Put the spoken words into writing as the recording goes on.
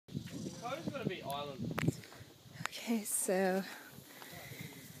Okay, so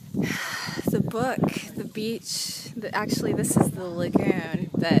the book, the beach, actually this is the lagoon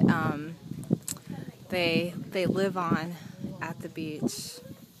that they live on at the beach.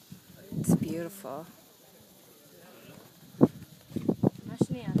 It's beautiful.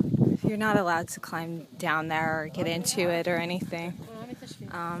 You're not allowed to climb down there or get into it or anything.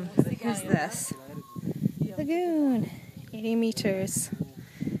 Here's this lagoon, 80 meters,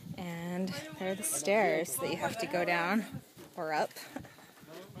 and there are the stairs that you have to go down or up.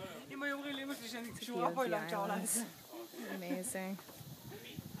 View of the islands. Amazing.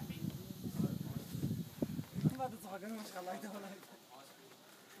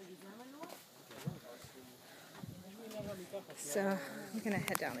 So I'm gonna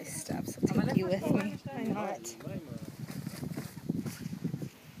head down these steps. I'll take you with me. Why not?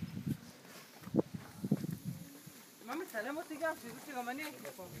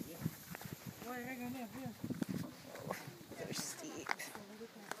 They're steep.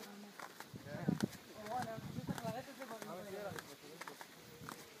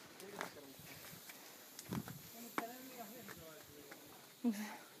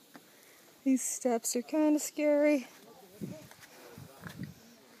 These steps are kind of scary.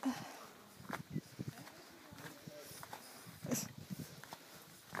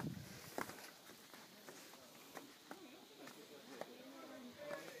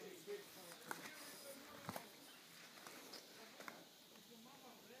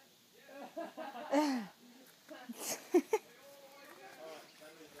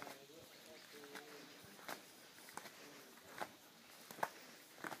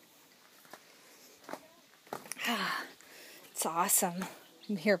 It's awesome.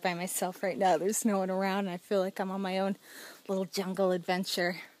 I'm here by myself right now. There's no one around, and I feel like I'm on my own little jungle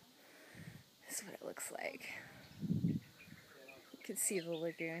adventure. This is what it looks like. You can see the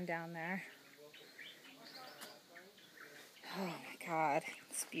lagoon down there. Oh my God,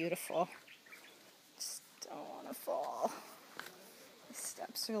 it's beautiful. Just don't want to fall. The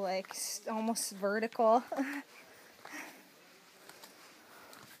steps are like almost vertical.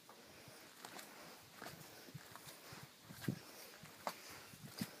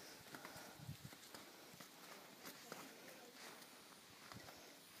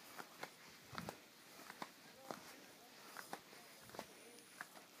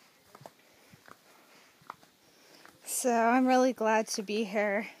 So I'm really glad to be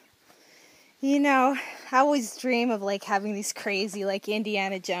here. You know, I always dream of like having these crazy like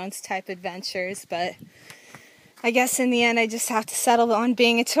Indiana Jones type adventures, but I guess in the end I just have to settle on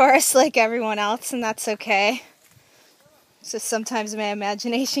being a tourist like everyone else, and that's okay. So sometimes my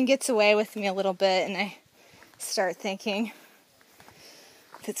imagination gets away with me a little bit, and I start thinking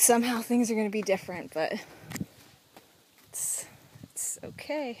that somehow things are going to be different, but it's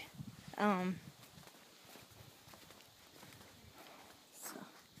okay. So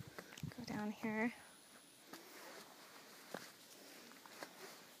go down here.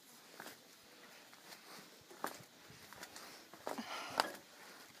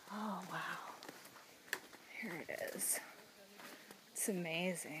 Oh wow. Here it is. It's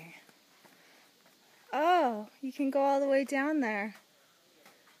amazing. Oh, you can go all the way down there.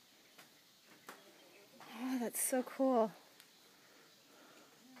 Oh, that's so cool.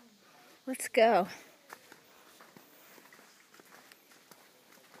 Let's go.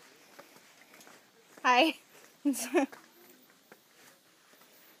 Hi.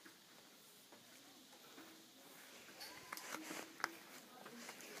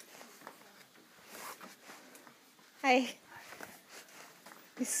 Hi.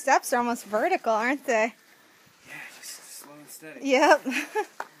 These steps are almost vertical, aren't they? Yeah, just slow and steady. Yep.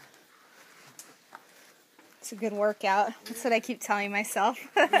 It's a good workout. That's what I keep telling myself.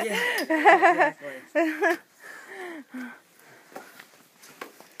 Yeah, exactly.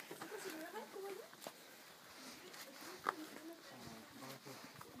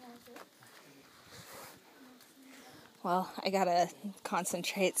 Well, I gotta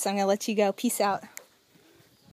concentrate, so I'm gonna let you go. Peace out.